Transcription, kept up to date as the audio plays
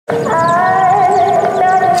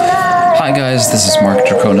Hi guys, this is Mark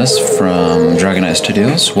Draconis from Draconis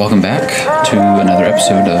Studios. Welcome back to another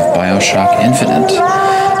episode of BioShock Infinite.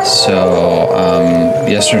 So,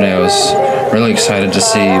 yesterday I was really excited to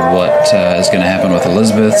see what is going to happen with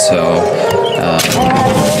Elizabeth, so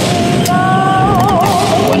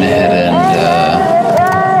went ahead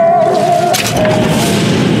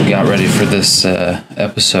and got ready for this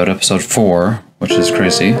episode 4, which is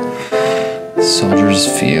crazy. Soldier's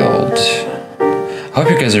Field. I hope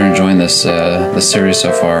you guys are enjoying this series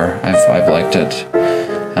so far. I've liked it.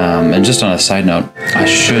 And just on a side note, I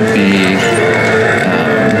should be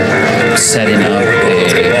setting up a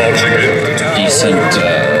decent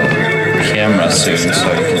camera soon,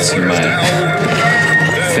 so you can see my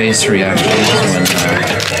face reactions when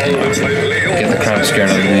get the crowd scared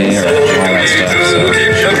of me or all that stuff. So,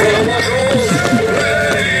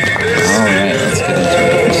 all right, let's get into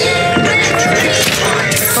it.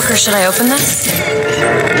 Booker, should I open this?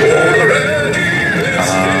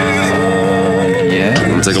 Yeah.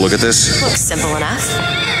 Want to take a look at this? Looks simple enough.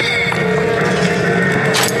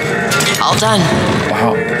 All done.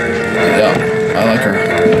 Wow. Yeah, I like her.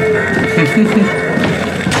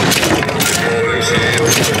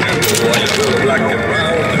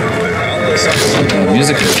 The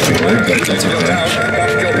music is pretty weird, but that's okay.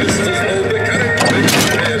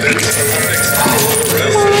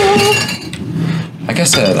 Like I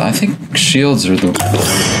said, I think shields are the way to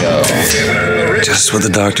go. Just what the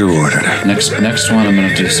doctor ordered. Next one, I'm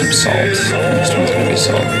gonna do some salt. Next one's gonna be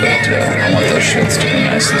salt, but I want those shields to be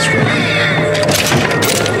nice and strong.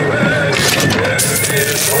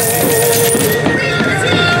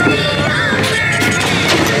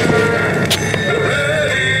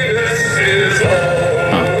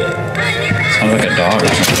 Sounds like a dog or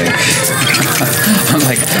something. I'm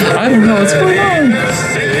like, I don't know what's going on.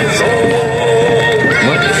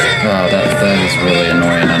 What? Oh, that is really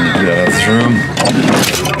annoying. I need to get out of this room.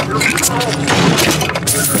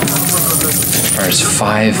 There's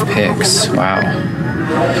 5 picks. Wow.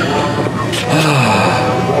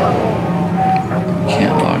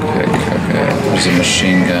 Can't lockpick. Okay. There's a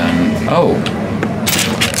machine gun. Oh.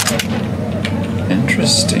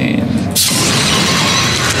 Interesting.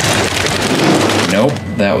 Nope.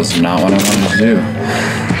 That was not what I wanted to do.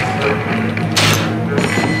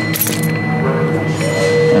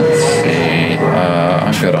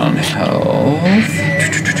 I'm good on health.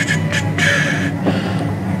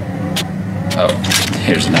 Oh,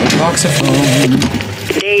 here's another box of foam.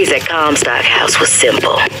 Days at Comstock House was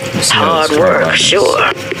simple. Hard work,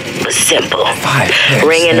 sure, but simple. 5 picks.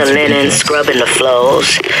 Wringing the linen, ridiculous. scrubbing the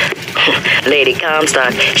floors. Lady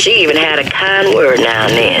Comstock, she even had a kind word now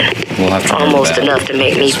and then. We'll have to Almost enough to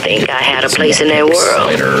make me think I had a place in their world.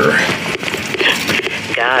 Later.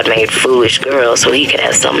 God made foolish girls so he could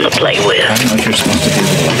have something to play with. I don't know if you're supposed to be able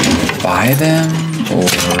to buy them, or...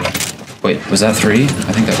 Wait, was that 3?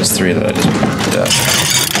 I think that was 3 that I just picked up.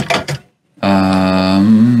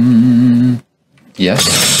 Yes.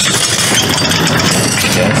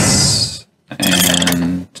 Yes.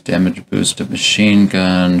 And damage boost of machine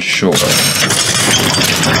gun, sure.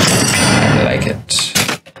 I like it.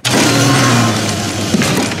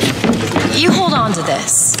 You hold on to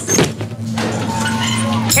this.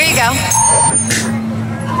 Here you go.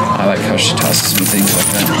 I like how she tosses me things like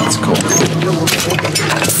that. That's cool.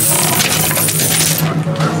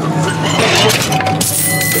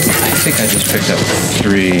 I think I just picked up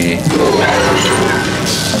 3.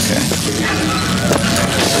 Okay.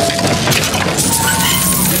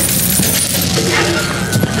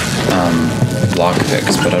 Lock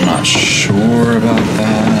picks, but I'm not sure about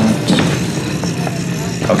that.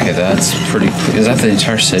 Okay, that's pretty cool. Is that the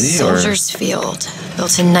entire city, or? Soldier's Field,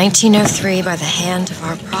 built in 1903 by the hand of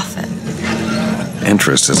our prophet.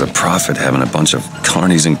 Interest as a prophet having a bunch of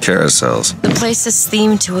carnies and carousels. The place is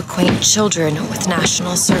themed to acquaint children with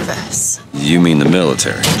national service. You mean the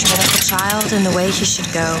military? Train up a child in the way he should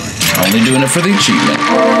go. Only doing it for the achievement.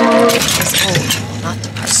 He's old, not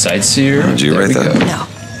departed. Sightseer. Did you There write we that? go. No.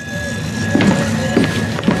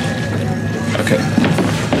 Okay.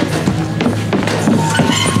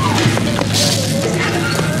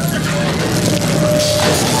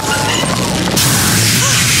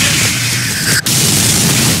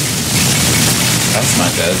 That's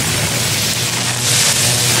not good.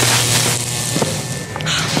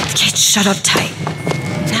 Get shut up tight.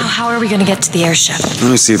 Now how are we going to get to the airship?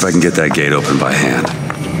 Let me see if I can get that gate open by hand.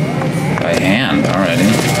 By hand,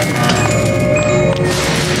 alrighty.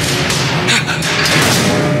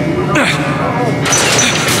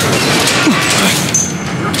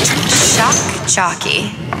 Shock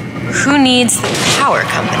jockey. Who who needs the power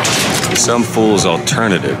company? Some fool's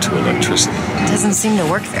alternative to electricity. Doesn't seem to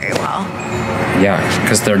work very well. Yeah,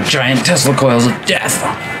 because they're giant Tesla coils of death.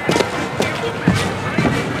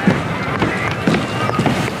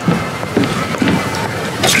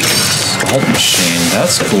 Salt machine,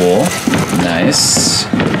 that's cool. Nice.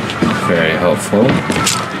 Very helpful.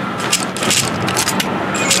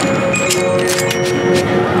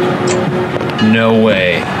 No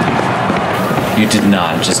way. You did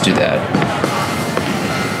not just do that.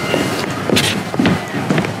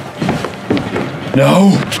 No!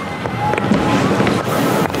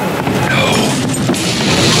 No.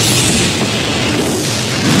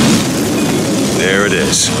 There it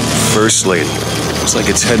is. First Lady. Looks like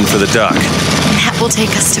it's heading for the dock. That will take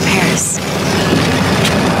us to Paris.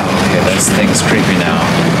 Okay, this thing's creepy now.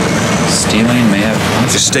 Stealing may have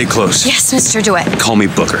consequences. Just stay close. Yes, Mr. DeWitt. Call me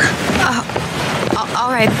Booker.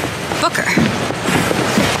 All right, Booker.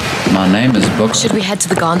 My name is Booker. Should we head to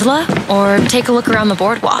the gondola or take a look around the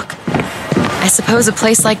boardwalk? I suppose a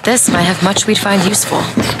place like this might have much we'd find useful.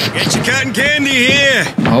 Get your cotton candy here.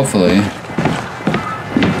 Hopefully.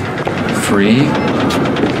 Free?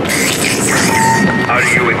 Are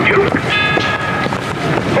you a joke?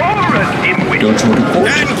 Or a dimwit? Don't you want to quote?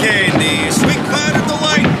 Cotton candy. Sweet cloud of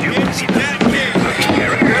delight. Get your cotton candy.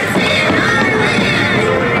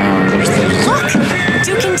 There's the... Look,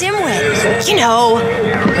 Duke and Dimwit. You know,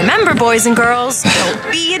 remember, boys and girls,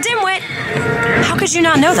 don't be a dimwit. How could you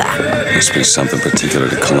not know that? Must be something particular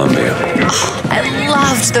to Columbia. Oh, I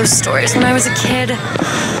loved those stories when I was a kid.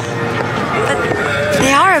 But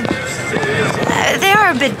they are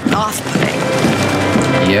a bit off-putting.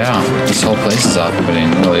 Yeah, this whole place is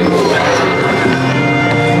off-putting, really.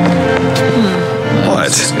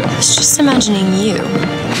 What? I was just imagining you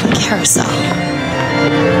on a carousel.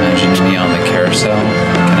 Imagine me on the carousel.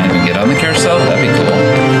 Can I even get on the carousel? That'd be cool.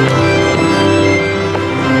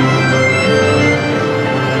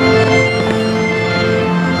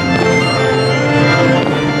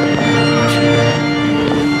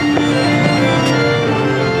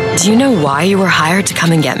 Do you know why you were hired to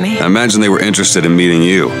come and get me? I imagine they were interested in meeting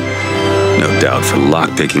you. No doubt for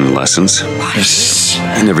lockpicking lessons.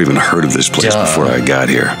 I never even heard of this place before I got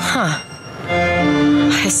here. Huh.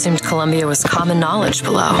 I assumed Columbia was common knowledge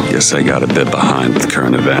below. Guess I got a bit behind with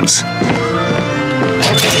current events.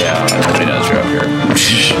 Yeah, nobody knows you're up here.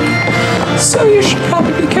 So you should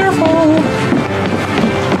probably be careful.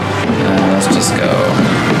 Let's just go.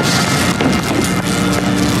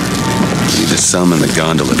 Need to summon the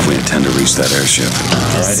gondola if we intend to reach that airship.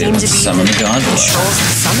 Alrighty, Seem to let's be summon the gondola. controls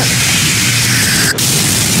of some of it.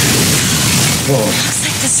 Whoa. Looks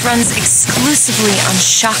like this runs exclusively on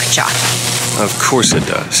shock jockey. Of course it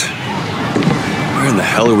does. Where in the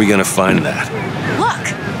hell are we gonna find that?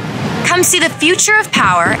 Look, come see the future of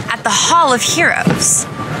power at the Hall of Heroes.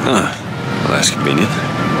 Huh. Well, that's convenient.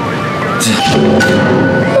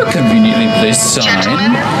 A conveniently placed sign.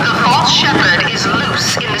 Gentlemen, the false shepherd is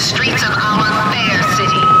loose in the streets of our fair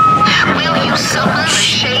city. Will you suffer the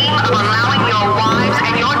shame of allowing your wives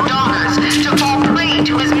and your daughters to fall prey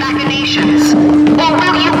to his machinations? Or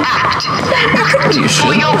will you act? Act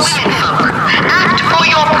for your women folk. Act for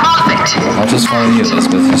your profit. I'll just follow you,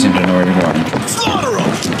 Elizabeth. You seem to know where you're going. Slaughter 'em.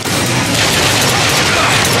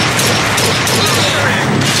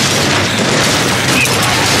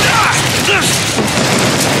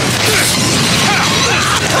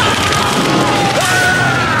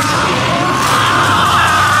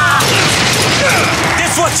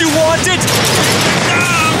 This what you wanted?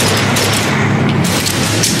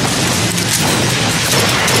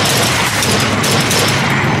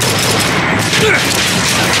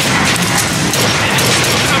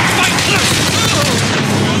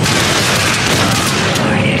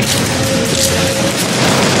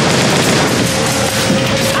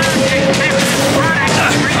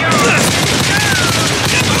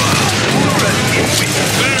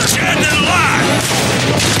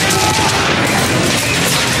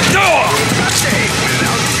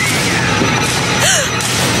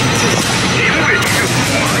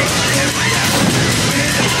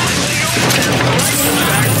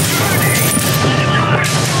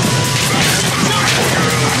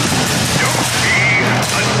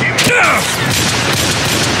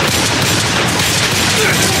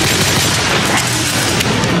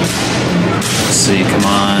 Let's see, come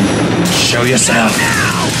on. Show yourself.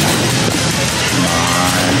 Come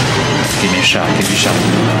on. Give me a shot, give me a shot.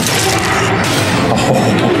 Oh,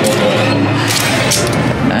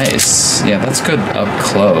 nice. Yeah, that's good up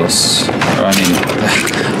close. Or, I mean,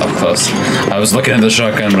 up close. I was looking at the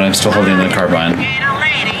shotgun, but I'm still holding the carbine.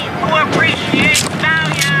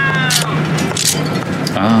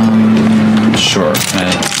 Sure.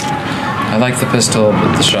 I like the pistol,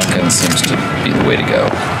 but the shotgun seems to be the way to go.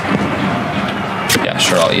 Yeah,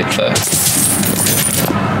 sure, I'll eat the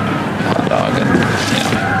hot dog and,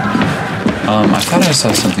 I thought I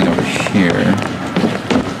saw something over here.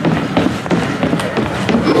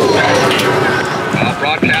 Our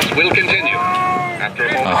broadcast will continue. After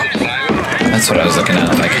a moment of silence. That's what I was looking at.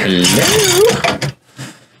 I'm like, hello?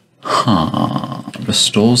 Huh.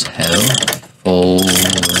 Restores health. Full.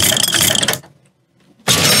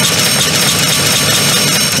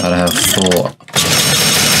 Gotta have full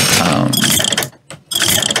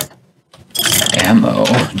ammo.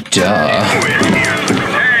 Duh.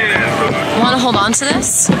 Want to hold on to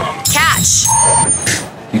this? Catch!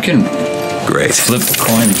 You can Great. flip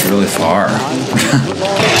coins really far.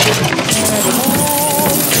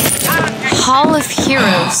 Hall of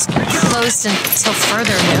Heroes closed until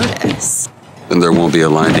further notice. Then there won't be a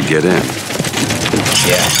line to get in.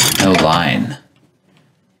 Yeah, no line.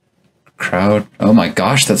 Crowd. Oh my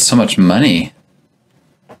gosh, that's so much money.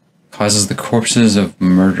 Causes the corpses of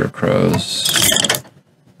murder crows.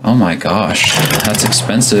 Oh my gosh, that's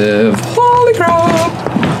expensive. Holy crap!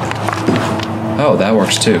 Oh, that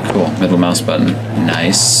works too. Cool. Middle mouse button.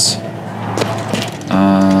 Nice.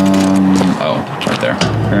 Oh, right there.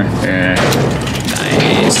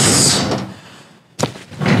 Nice.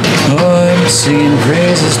 I'm singing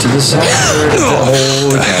praises to the side. Oh,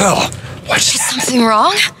 the hell? What's Is that? something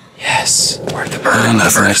wrong? Yes. Where'd the bird?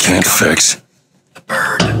 Nothing I can't fix. The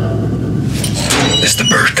bird. Is the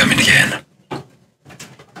bird coming again?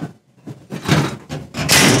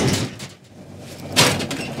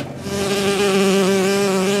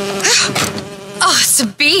 Oh, it's a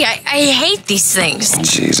bee. I hate these things.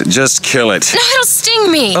 Jeez, just kill it. No, it'll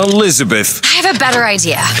sting me. Elizabeth. I have a better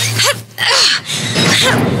idea.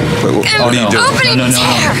 What are you doing? Opening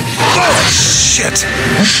tear. Oh, shit.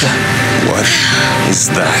 What is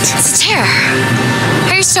that? It's a tear.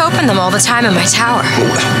 I used to open them all the time in my tower.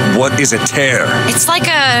 What is a tear? It's like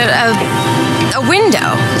a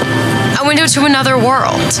window. A window to another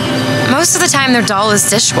world. Most of the time they're dull as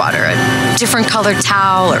dishwater, a different colored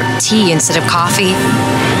towel or tea instead of coffee.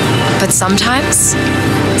 But sometimes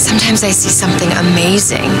I see something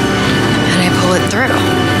amazing and I pull it through.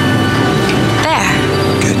 There.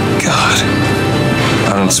 Good God.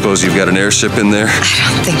 I don't suppose you've got an airship in there?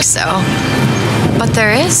 I don't think so. But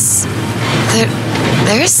there is.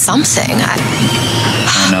 There is something.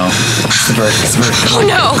 Oh no. It's the bird. It's the bird. Oh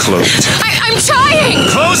no! Close it. I'm trying!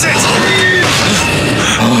 Close it!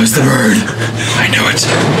 Oh, it's the bird. I knew it.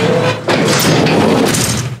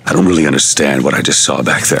 I don't really understand what I just saw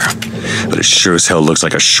back there, but it sure as hell looks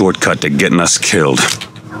like a shortcut to getting us killed.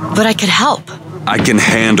 But I could help. I can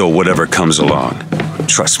handle whatever comes along.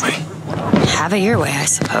 Trust me. Have it your way, I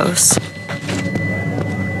suppose.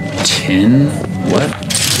 Tin? What?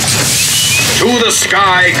 To the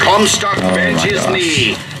sky Comstock bent my his gosh.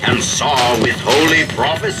 knee and saw with holy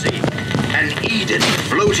prophecy an Eden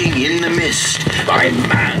floating in the mist by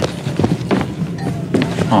man.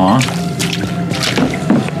 Aw.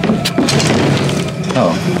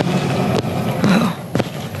 Oh.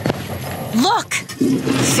 Look!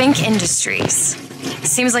 Fink Industries.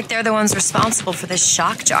 Seems like they're the ones responsible for this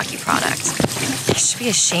shock jockey product. They should be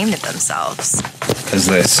ashamed of themselves. Because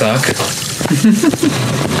they suck.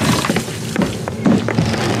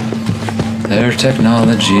 Their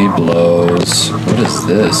technology blows. What is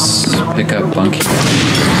this? Pick up Bunky.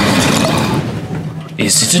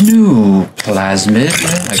 Is it a new plasmid?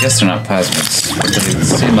 I guess they're not plasmids. But they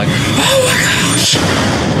seem like. Oh my gosh!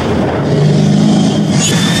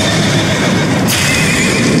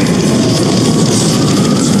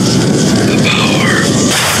 The power.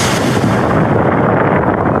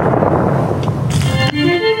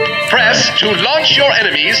 Press to launch your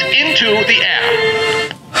enemies into the air.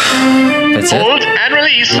 That's it? Hold and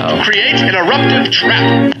release Oh. to create an eruptive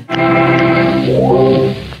trap.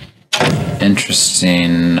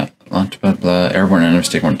 Interesting. Launch blah blah. Airborne enemies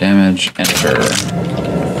take more damage. Enter.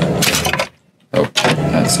 Oh,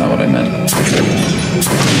 that's not what I meant.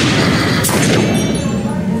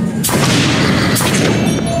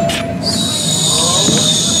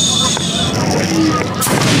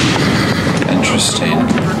 Interesting.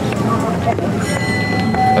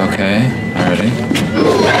 Okay, alrighty.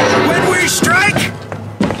 When we strike,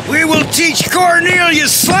 we will teach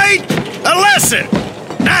Cornelius Slate a lesson.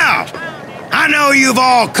 Now, I know you've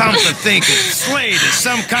all come to think of Slate as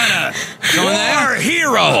some kind of war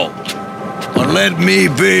hero. But let me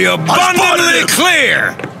be abundantly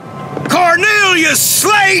clear. Cornelius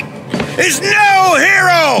Slate is no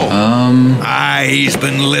hero! He's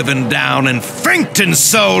been living down in Frankton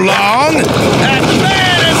so long that the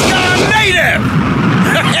man has gone native!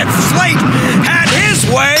 If Slate had his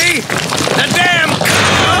way, the damn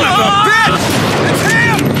son of a bitch! It's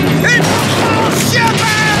him! It's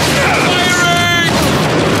Shepard! Firing!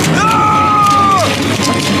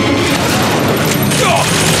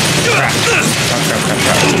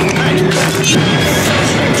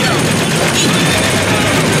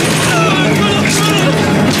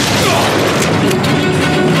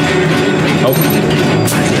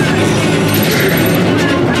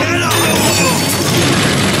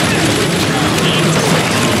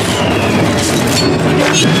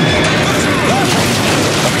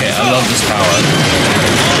 Okay, I love this power.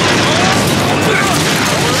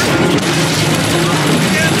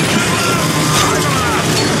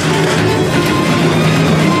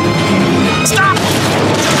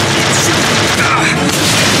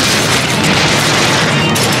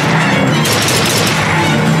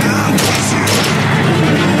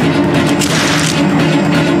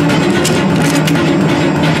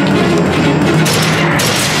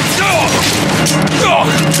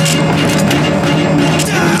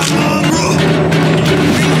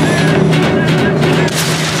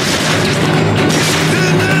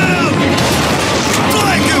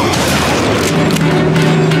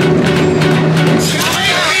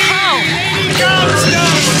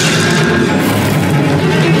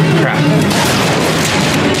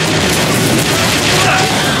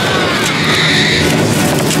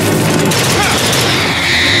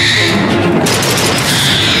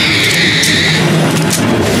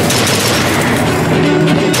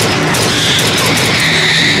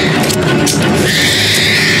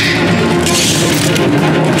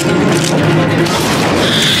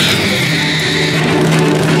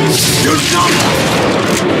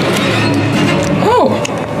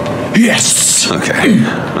 Yes! Okay,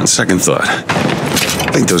 on second thought,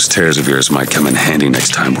 I think those tears of yours might come in handy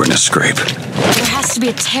next time we're in a scrape. There has to be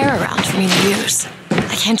a tear around for me to use.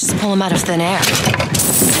 I can't just pull them out of thin air.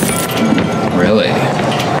 Really?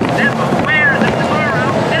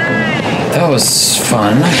 That was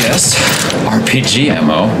fun, I guess. RPG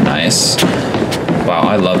ammo, nice. Wow,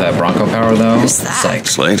 I love that Bronco power though. Who's that? It's like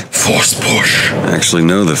Slade? force push. I actually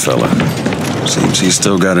know the fella. Seems he's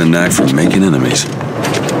still got a knack for making enemies.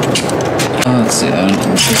 Let's see, I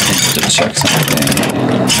just need to check something.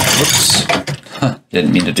 Whoops. Huh,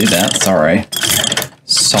 didn't mean to do that, sorry.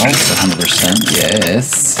 Salt's 100%,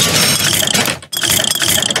 yes.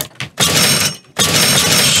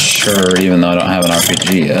 Sure, even though I don't have an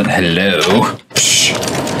RPG yet. Hello. Psh.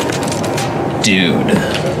 Dude.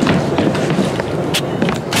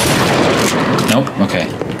 Nope, okay.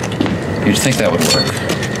 You'd think that would work.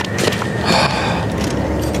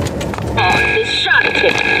 This shot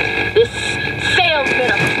tip. This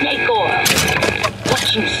salesman of snake oil. What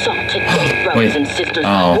you saw today, brothers and sisters,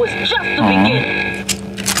 was just the beginning.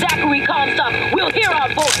 Zachary Comstock will hear our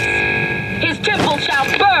voice. His temple shall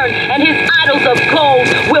burn, and his idols of gold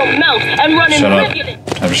will melt and run in rivulet.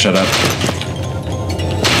 I have to shut up.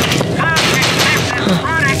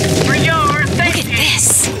 Look at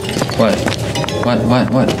this. What?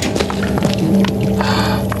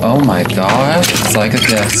 Oh my god, it's like a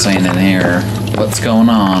death scene in here. What's going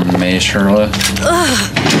on, May Shirley?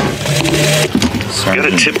 Got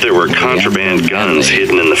a tip there were contraband guns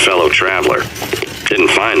hidden in the fellow traveler. Didn't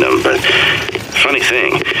find them, but funny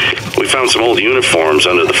thing, we found some old uniforms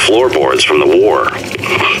under the floorboards from the war.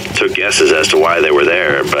 Took guesses as to why they were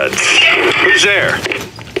there, but who's there?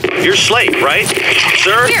 You're Slate, right?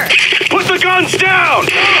 Sir? Here. Put the guns down!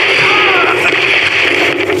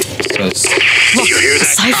 Look, a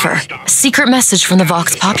cipher. A secret message from the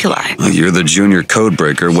Vox Populi. Well, you're the junior code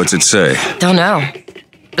breaker. What's it say? Don't know.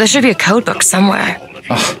 There should be a code book somewhere.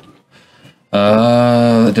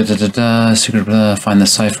 Secret, find the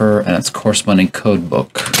cipher and its corresponding code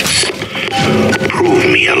book. Prove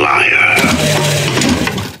me a liar.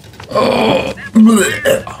 Oh.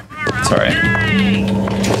 Sorry.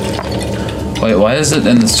 Wait, why is it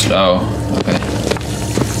in this? Oh, okay.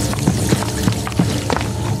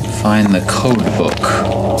 Find the code book.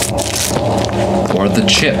 Or the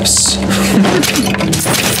chips.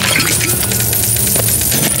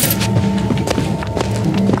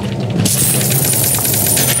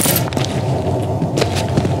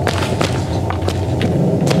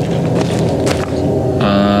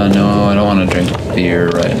 No, I don't want to drink beer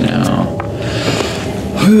right now.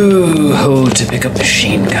 Ooh, to pick up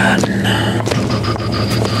machine gun.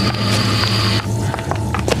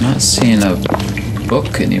 Not seeing a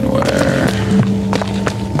book anywhere.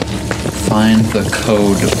 Find the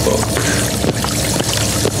code book.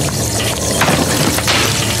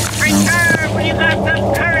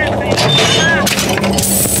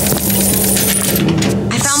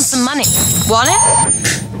 I found some money. Want it?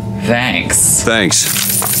 Thanks. Thanks.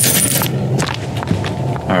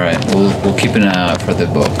 Alright, we'll keep an eye out for the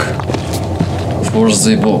book. For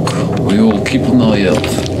the book, we will keep an eye out.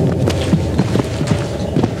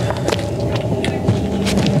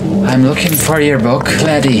 I'm looking for your book,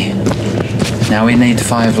 laddie. Now we need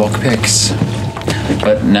 5 lockpicks.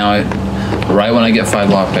 But now, right when I get 5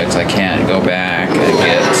 lockpicks, I can't go back and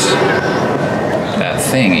get that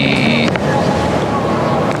thingy.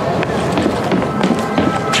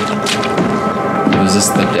 Was this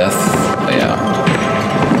the death? Oh, yeah.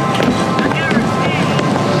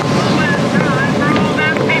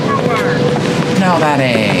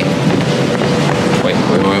 Nobody. Wait.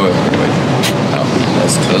 Oh,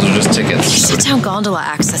 those are just tickets. There's town gondola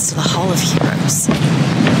access to the Hall of Heroes.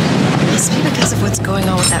 Must be because of what's going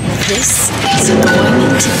on with that. This is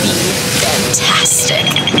going to be fantastic.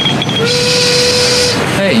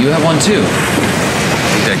 Hey, you have one too.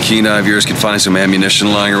 Think that keen eye of yours could find some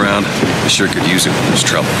ammunition lying around? I sure could use it when there's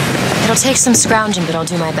trouble. It'll take some scrounging, but I'll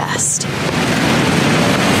do my best.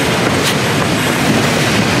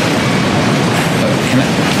 Can I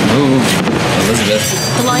move,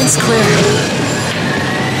 Elizabeth? The line's clear.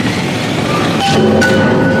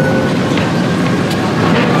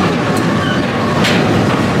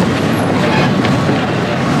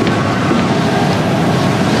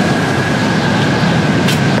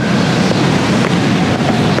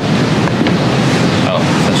 Oh, I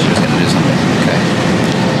thought she was gonna do something. Okay.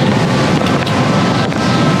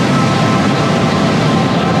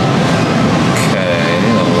 Okay,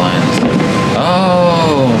 the lines.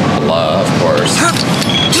 Oh, love, of course.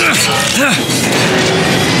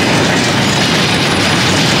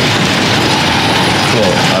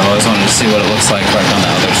 Cool. I've always wanted to see what it looks like back on the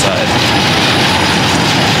other side.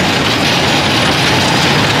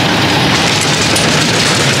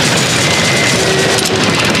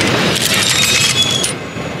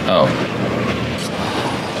 Oh.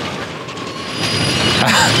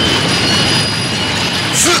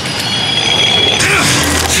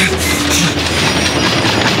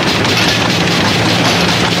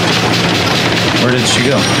 Where did she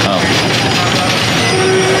go? Oh.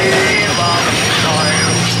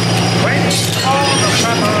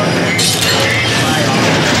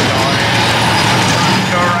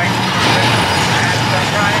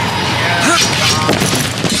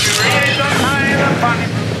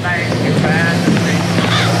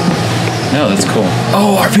 No, that's cool.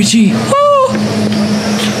 Oh, RPG! Woo!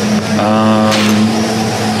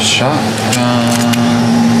 Shotgun.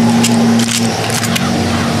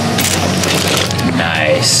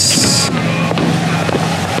 Nice.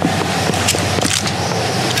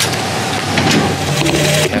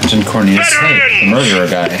 Captain Cornelius Snake, the murderer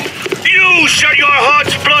guy. You shed your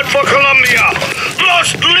heart's blood for Columbia,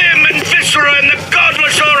 lost limb and viscera in the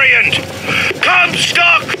godless Orient.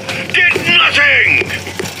 Comstock did nothing.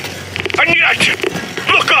 And yet,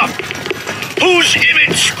 look up. Whose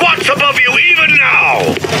image squats above you even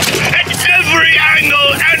now? At every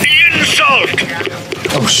angle and insult.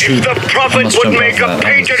 Oh, shoot. If the prophet would make a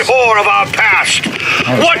painted whore of our past,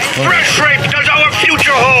 what fresh rape does our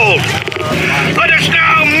future hold? Let us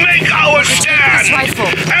now make our stand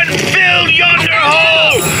and fill yonder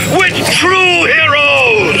hole with true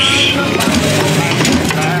heroes.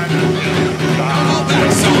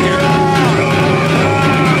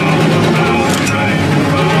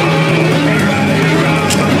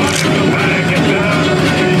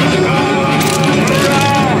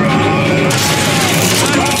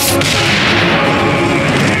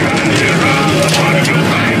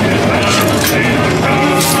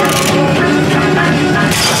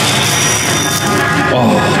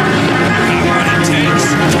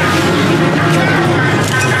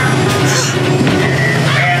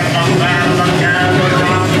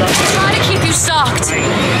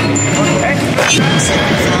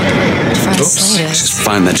 Just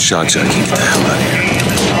find that shot so I can get the hell out of here.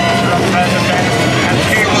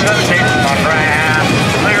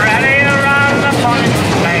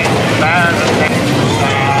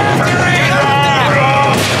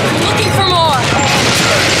 Looking for more.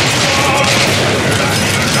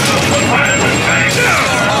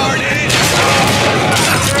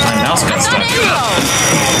 My mouse got stuck.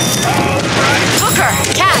 Booker,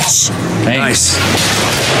 catch. Nice.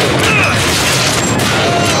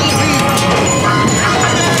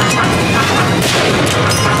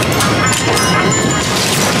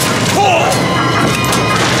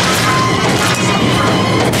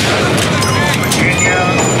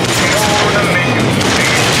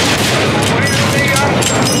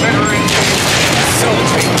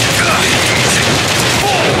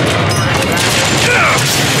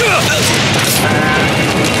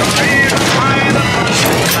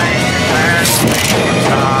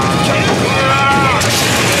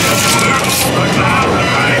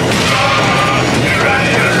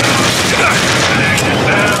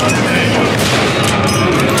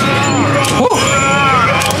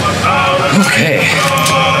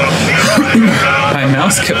 My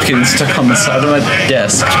mouse kept getting stuck on the side of my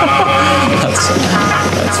desk.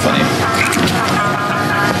 That's funny.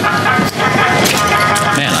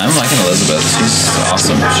 Man, I'm liking Elizabeth. She's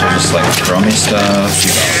awesome. She'll just like throw me stuff.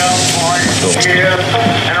 She's awesome.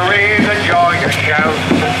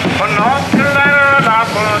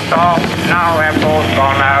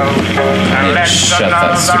 I need to shut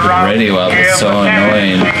that stupid radio up. It's so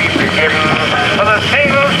annoying. For the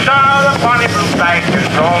single star, the funny blue flag is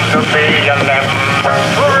going to be 11.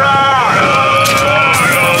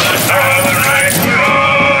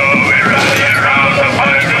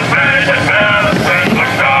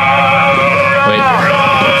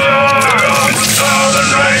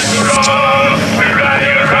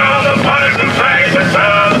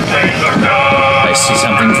 I see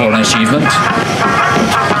something for an achievement.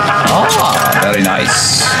 Ah, very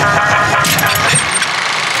nice.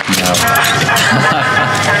 No.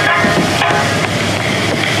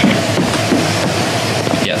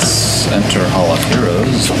 Yes, enter Hall of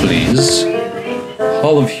Heroes, please.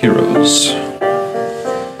 Hall of Heroes.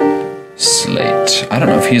 Slate. I don't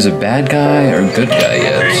know if he's a bad guy or a good guy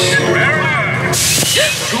yet.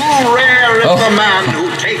 Too rare is the man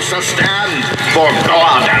who takes a stand for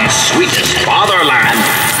God and sweetest fatherland.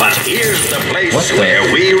 But here's the place where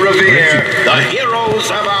we revere the heroes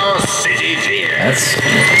of our city dear. That's...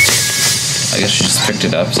 I guess she just picked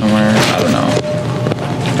it up somewhere. I don't know.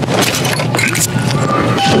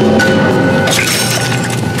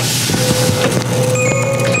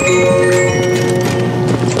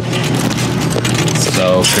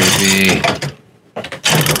 So creepy. I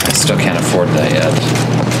still can't afford that yet.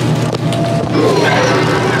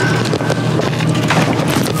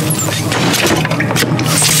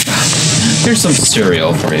 Here's some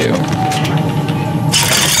cereal for you.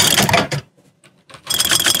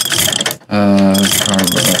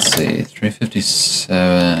 Let's see,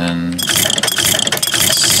 357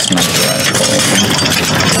 sniper rifle.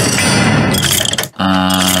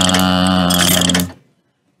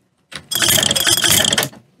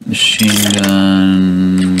 Machine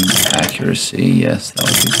gun accuracy, yes, that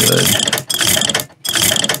would be good.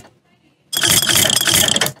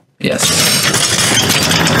 Yes.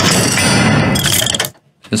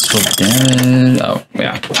 Pistol damage. Oh,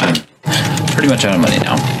 yeah. I'm pretty much out of money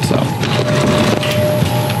now, so.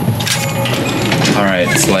 Alright,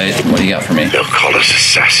 Slate, what do you got for me? They'll call us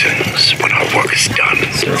assassins when our work is done.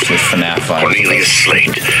 Seriously, FNAF 5. Cornelius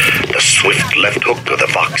Slate, the swift left hook of the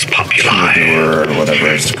Vox Populi. Or whatever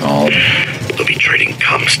it's called. We'll be trading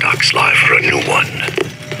Comstock's live for a new one.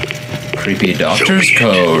 Creepy doctor's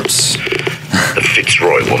coats. The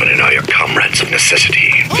Fitzroy woman and I are comrades of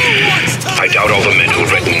necessity. I doubt all the men who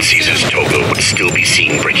read in Caesar's Toga would still be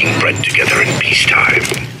seen breaking bread together in peacetime.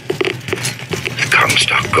 With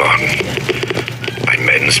Comstock gone, my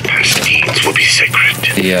men's past deeds will be sacred.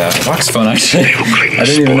 The Vox phone, actually, I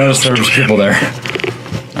didn't even notice there was people there.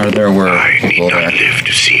 Or there were people there. I need not live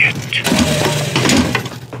to see it.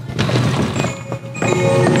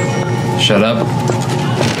 Shut up.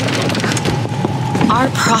 Our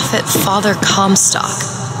prophet, Father Comstock,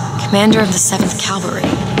 commander of the 7th Cavalry.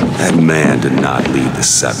 That man did not lead the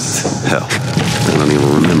 7th. Hell, I don't even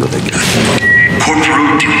remember the guy.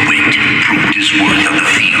 Corporal DeWitt proved his worth on the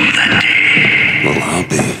field that day. Well, I'll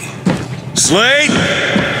be. Slate?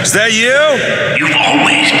 Is that you? You've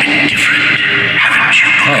always been different, haven't you?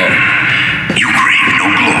 Oh. You crave no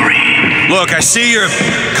glory. Look, I see you're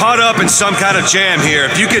caught up in some kind of jam here.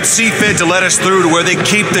 If you could see fit to let us through to where they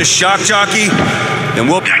keep this shock jockey, then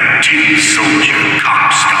we'll... That tin soldier,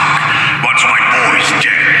 Comstock, once my boy's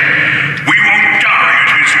dead. We won't die at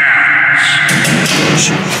his hands.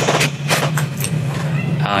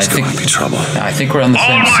 I think be trouble. I think we're on the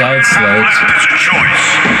same side, Slate. There's a choice.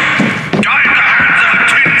 Die at the hands of a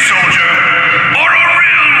tin soldier, or a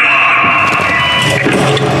real one.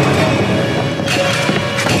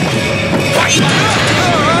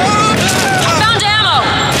 Found ammo!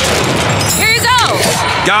 Here you go!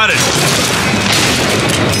 Got it.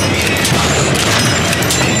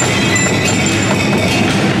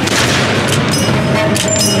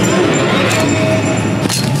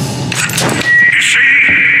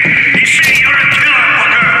 You see, you're a killer,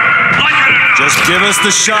 Booker. Like it or not. Just give us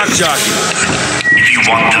the shock jockey. If you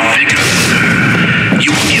want the vigor,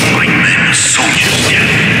 you will give my men a soldier's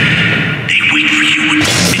death. They wait for you in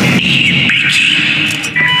Sydney and Beijing.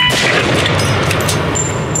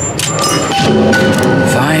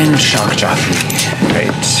 Fine shock jockey.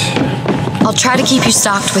 Great. I'll try to keep you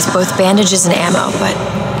stocked with both bandages and ammo, but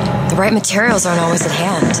the right materials aren't always at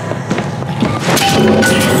hand.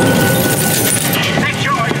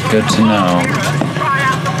 Good to know. Try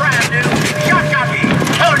out the brand new Shock Jockey,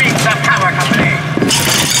 toting the power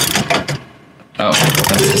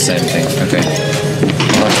same thing. Okay.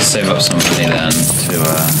 I'll have to save up some money then to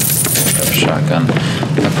pick up a shotgun.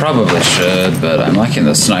 I probably should, but I'm liking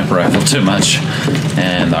the sniper rifle too much.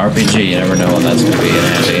 And the RPG, you never know when that's going to be in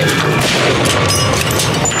handy.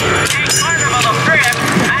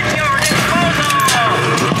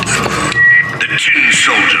 The tin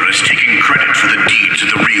soldier is taking credit for the deeds of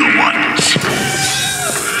the real ones.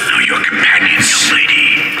 Now your companion, young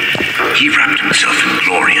lady, he wrapped himself in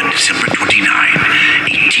glory on December 29,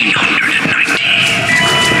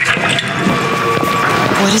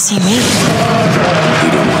 1890. What does he mean?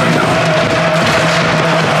 You don't want to know.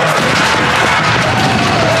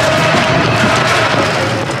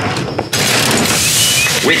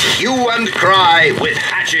 With hue and cry, with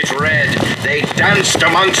hatchet red, they danced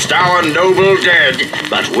amongst our noble dead.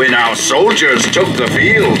 But when our soldiers took the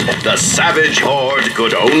field, the savage horde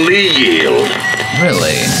could only yield.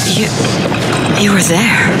 Really? You were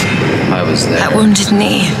there. I was there. That wounded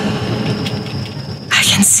knee. I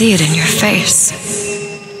can see it in your face.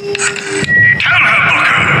 Tell her,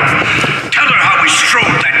 Booker. Tell her how we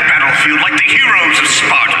strode that battlefield like the heroes of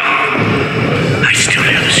Sparta. I still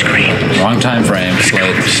hear the screams. Wrong time frame,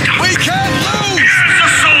 Slade. We can't lose! Here's the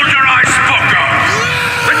soldier I spoke of.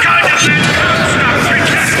 The kind of man Comstock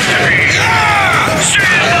pretends to be. See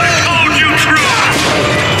if I told you true.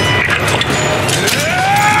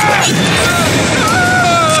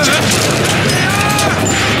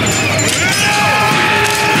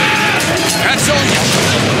 That's all you.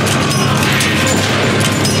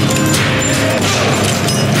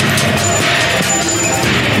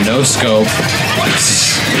 No scope.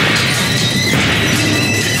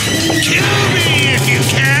 Kill me if you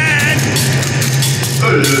can!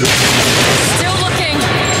 Still looking.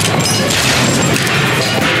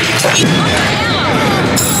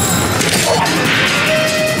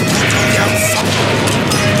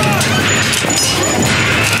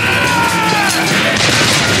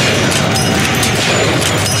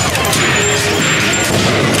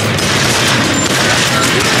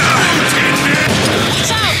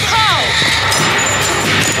 Watch out, Paul!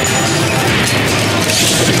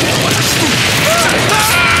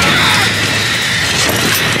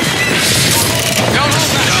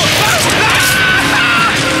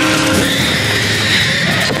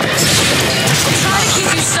 Try to keep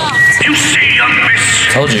you soft. You see, young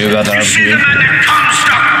miss. Told you about that You see RPG. the man that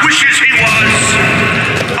Comstock wishes he was.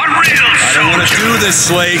 A real I don't want to soldier. do this,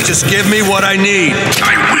 Slade. Just give me what I need.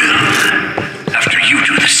 I will. After you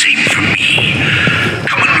do the same for me.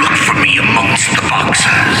 Come and look for me amongst the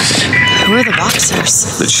boxers. Who are the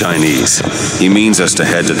boxers? The Chinese. He means us to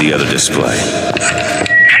head to the other display.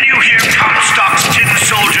 Can you hear Comstock's tin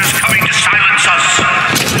soldiers coming to silence us?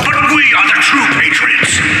 But we are the true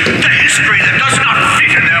patriots. The history that does not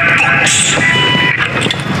fit in their books.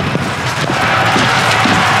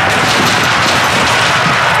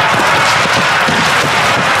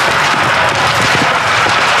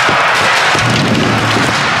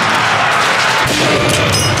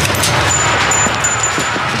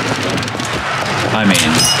 I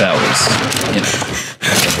mean, that was, you know.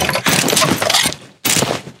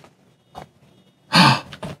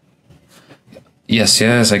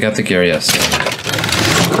 Yes, I got the gear, yes.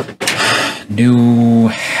 New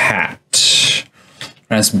hat.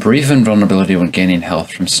 Grants brief invulnerability when gaining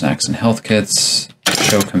health from snacks and health kits.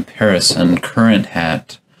 Show comparison. Current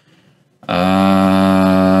hat. I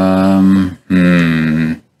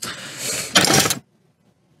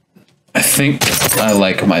think I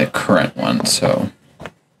like my current one, so.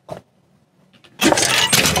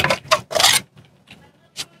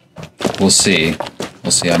 We'll see.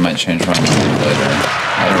 I might change my mind later.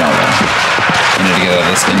 I don't know though. I need to get out of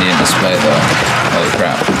this Indian display though. Holy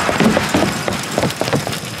crap.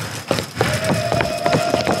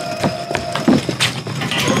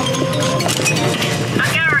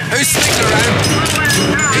 Who's sticking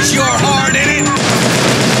around? Is your heart in it?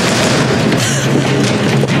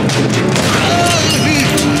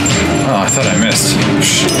 Oh, I thought I missed.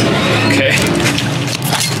 Okay.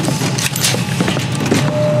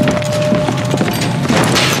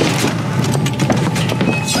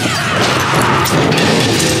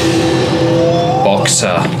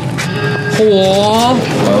 Boxer. Whoa.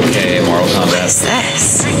 Okay, Mortal Kombat. What's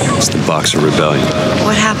this? It's the Boxer Rebellion.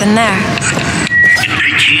 What happened there? In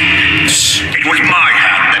Beijing, it was my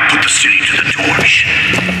hand that put the city to the torch.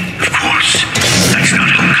 Of course, that's not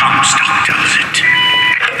how Comstock does it.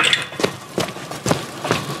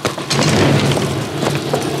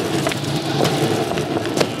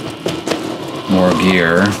 More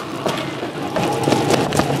gear.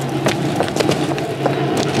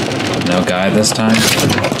 No guy this time.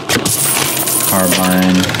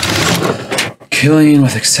 Carbine. Killing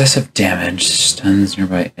with excessive damage stuns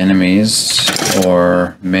nearby enemies,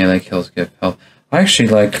 or melee kills give health. I actually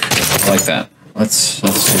like that. Let's do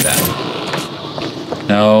that.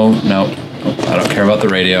 No, I don't care about the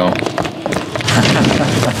radio.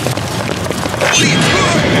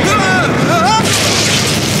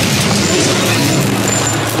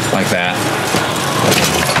 Like that.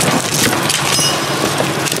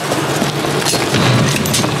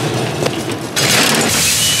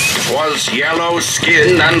 'Twas yellow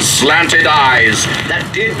skin and slanted eyes that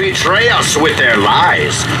did betray us with their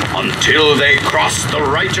lies, until they crossed the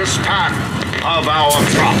righteous path of our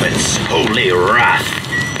prophet's holy wrath.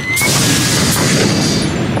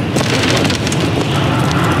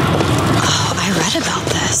 Oh, I read about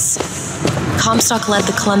this. Comstock led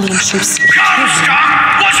the Colombian troops.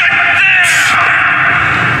 Comstock wasn't there!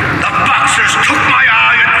 The Boxers took my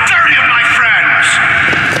eye and 30 of my friends!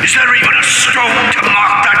 Is there even a stone to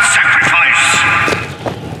mark that sacrifice?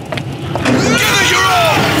 Give it your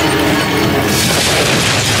all!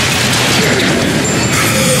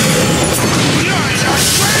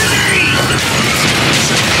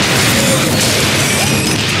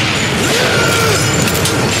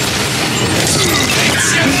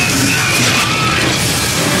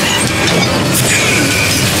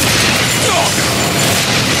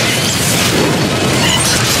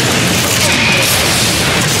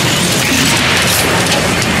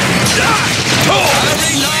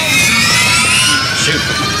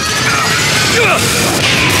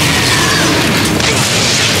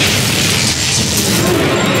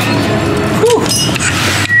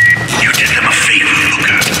 You did them a favor,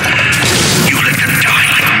 Booker. You let them die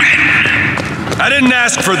like men. I didn't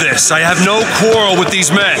ask for this. I have no quarrel with these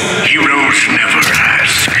men. Heroes never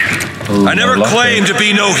ask. Ooh, I never claimed to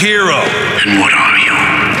be no hero. Then what are you?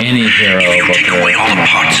 Any hero. If you take away all the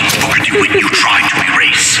parts of Booker DeWitt you tried to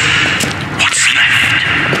erase, what's left?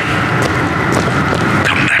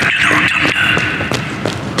 Come back to the Rotunda.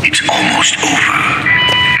 It's almost over.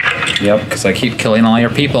 Yep, because I keep killing all your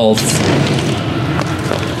people.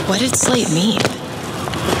 What did Slate mean?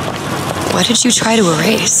 What did you try to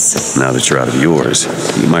erase? Now that you're out of yours,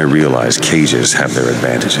 you might realize cages have their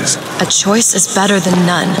advantages. A choice is better than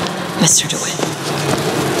none, Mr. DeWitt.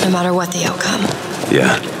 No matter what the outcome.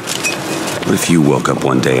 Yeah. What if you woke up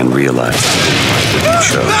one day and realized you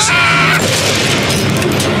chose?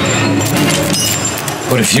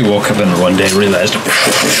 What if you woke up and one day realized?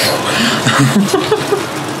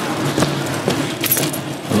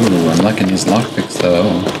 Ooh, I'm liking these lockpicks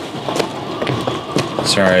though.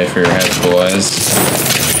 Sorry for your head, boys.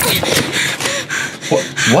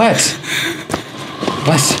 What?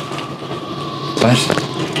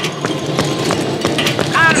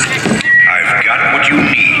 I've got what you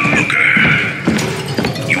need, Booker.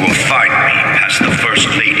 You will find me past the First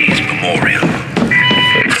Lady's memorial.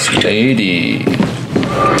 First Lady.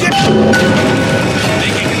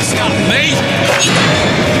 Think you can stop me?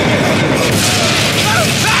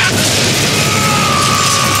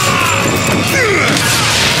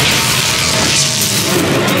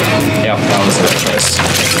 Yep, that was the right choice.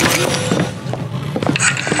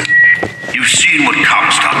 You've seen what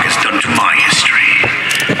Comstock has done to my history.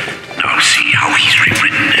 Now see how he's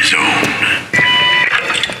rewritten his own.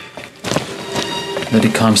 Lady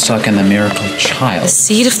Comstock and the Miracle Child. The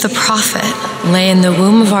seed of the prophet lay in the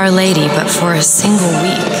womb of Our Lady, but for a single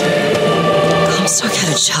week. Comstock had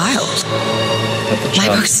a child. My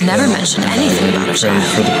books never mention anything about a child.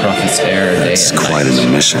 For the prophet's heir day It's and quite night. an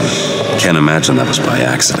omission. Can't imagine that was by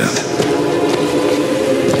accident.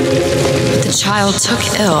 But the child took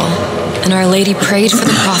ill, and Our Lady prayed for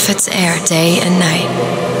the prophet's heir day and night.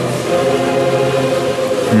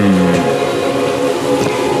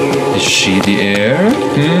 Is she the heir?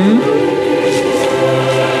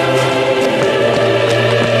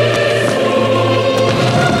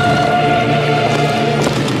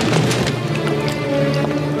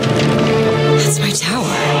 That's my tower.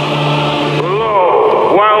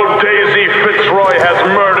 Lo, while Daisy Fitzroy has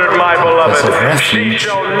murdered my That's a beloved, she refuge.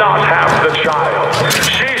 shall not have the child.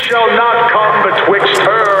 She shall not come betwixt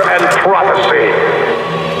her and prophecy.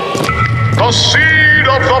 The seed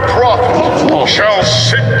of the prophet shall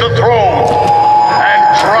sit the throne and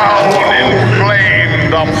drown in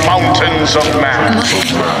flame the mountains of man.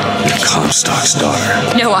 Comstock's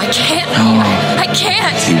daughter. No, I can't. I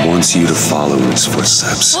can't. He wants you to follow in his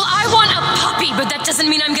footsteps. Well, I want a puppy, but that doesn't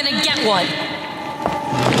mean I'm gonna get one.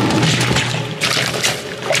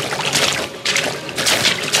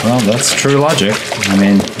 Well, that's true logic. I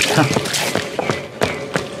mean,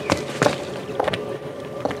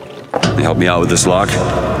 Can you help me out with this lock?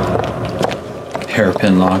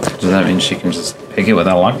 hairpin lock. Does that mean she can just pick it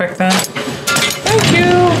without a lockpick then? Thank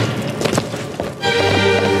you.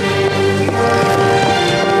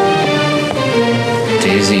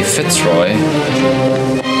 Daisy Fitzroy.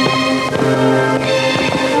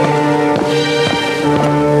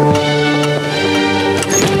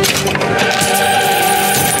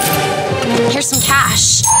 Here's some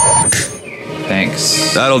cash.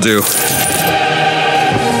 Thanks. That'll do.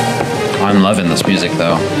 I'm loving this music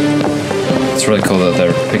though. It's really cool that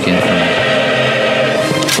they're picking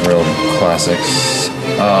from real classics.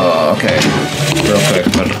 Oh, okay. Real quick,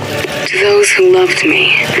 but to those who loved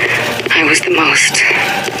me, I was the most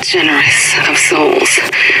generous of souls.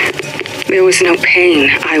 There was no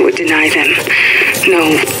pain I would deny them,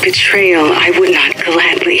 no betrayal I would not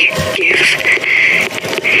gladly give.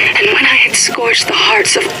 And when I had scorched the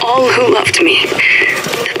hearts of all who loved me,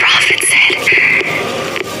 the prophet said,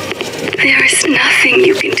 "There is nothing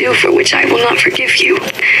you can do for which I will not forgive you.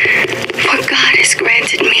 For God has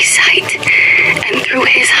granted me sight, and through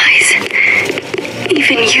his eyes,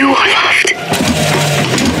 even you are loved."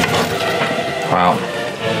 wow.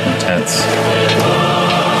 Intense.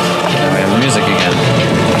 Now we have the music again.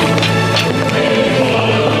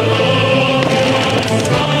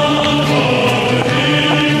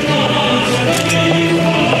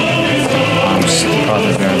 I'm just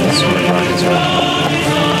probably bearing this sword rock as well.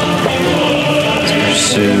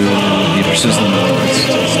 He pursues them to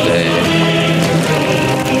this day.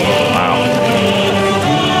 Wow.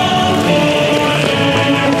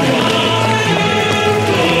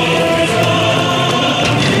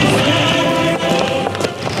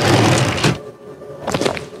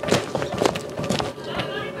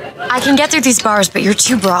 I can get through these bars, but you're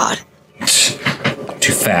too broad.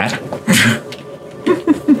 Too fat.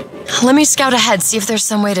 Let me scout ahead, see if there's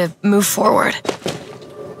some way to move forward.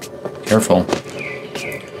 Careful.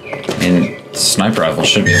 I mean, sniper rifle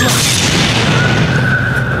should be able to.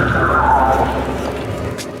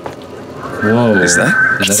 Whoa. Is that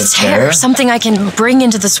It's a a tear, something I can bring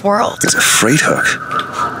into this world. It's a freight hook.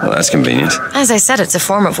 Well, that's convenient. As I said, it's a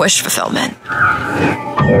form of wish fulfillment.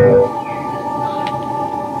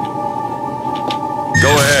 Go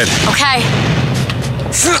ahead. Okay.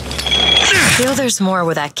 I feel there's more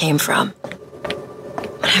where that came from.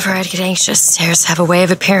 Whenever I'd get anxious, tears have a way of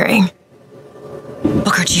appearing.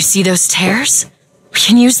 Booker, do you see those tears? We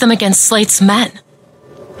can use them against Slate's men.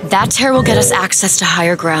 That tear will get us access to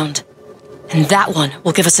higher ground. And that one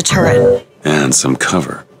will give us a turret. And some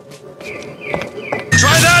cover.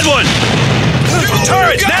 Try that one!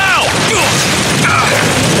 Turret, now!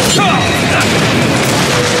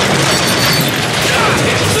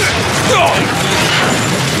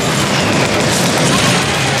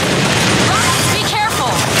 Be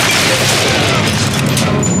careful!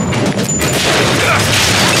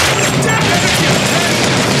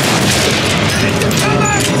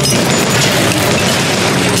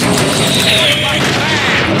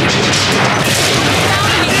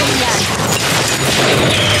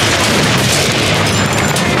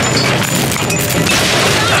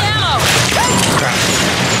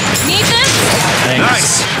 Need this? Thanks.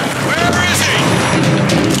 Nice! Where is he?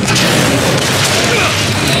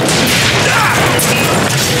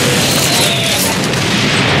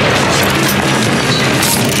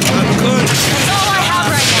 I'm good. That's all I have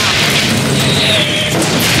right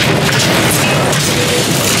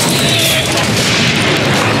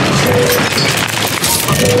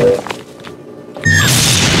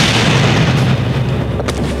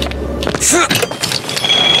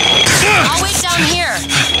I'll wait down here.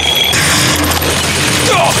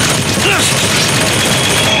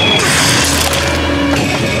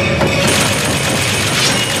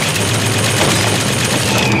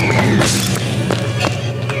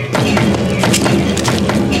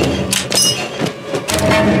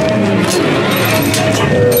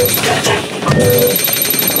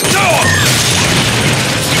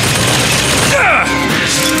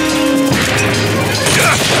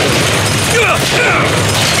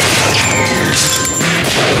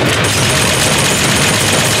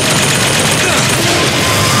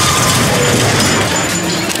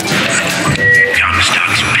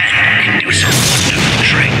 Comstock's pen can do some wonderful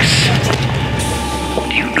tricks.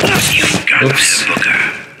 Do you know what you've got, Mr. Booker?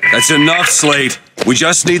 That's enough, Slate. We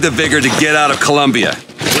just need the vigor to get out of Columbia.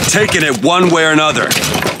 We're taking it one way or another.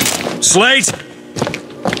 Slate!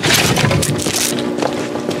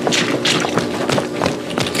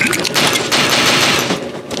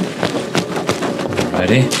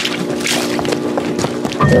 Ready?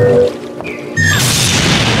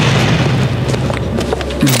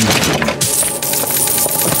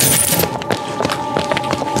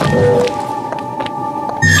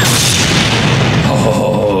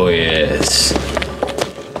 Oh, yes.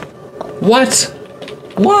 What?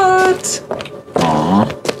 What? Aw.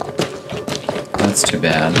 That's too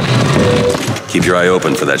bad. Keep your eye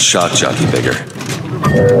open for that shock jockey bigger.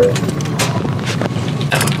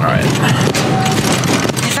 Alright.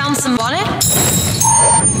 I found some bonnet.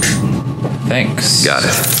 Thanks. Got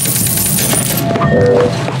it.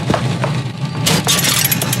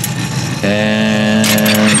 And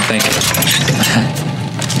thank you.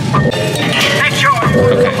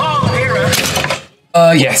 Okay.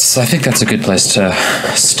 Yes, I think that's a good place to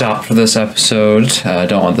stop for this episode. I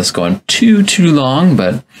don't want this going too long,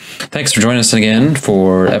 but thanks for joining us again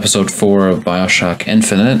for episode 4 of BioShock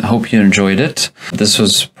Infinite. Hope you enjoyed it. This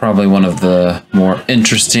was probably one of the more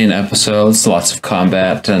interesting episodes. Lots of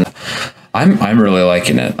combat, and I'm really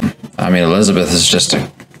liking it. I mean, Elizabeth is just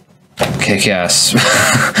a kick-ass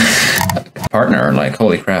partner. Like,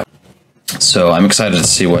 holy crap. So I'm excited to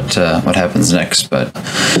see what happens next. But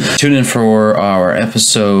tune in for our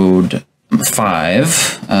episode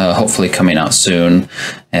 5, hopefully coming out soon.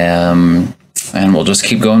 And we'll just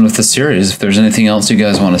keep going with the series. If there's anything else you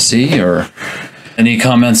guys want to see or any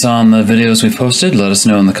comments on the videos we've posted, let us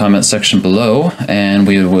know in the comment section below. And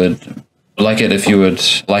we would like it if you would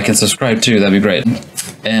like and subscribe too. That'd be great.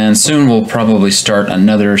 And soon we'll probably start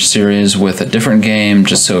another series with a different game,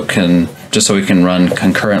 just so we can run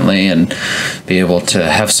concurrently and be able to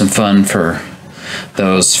have some fun for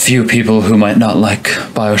those few people who might not like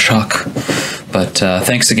BioShock. But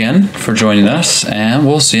thanks again for joining us, and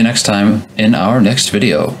we'll see you next time in our next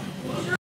video.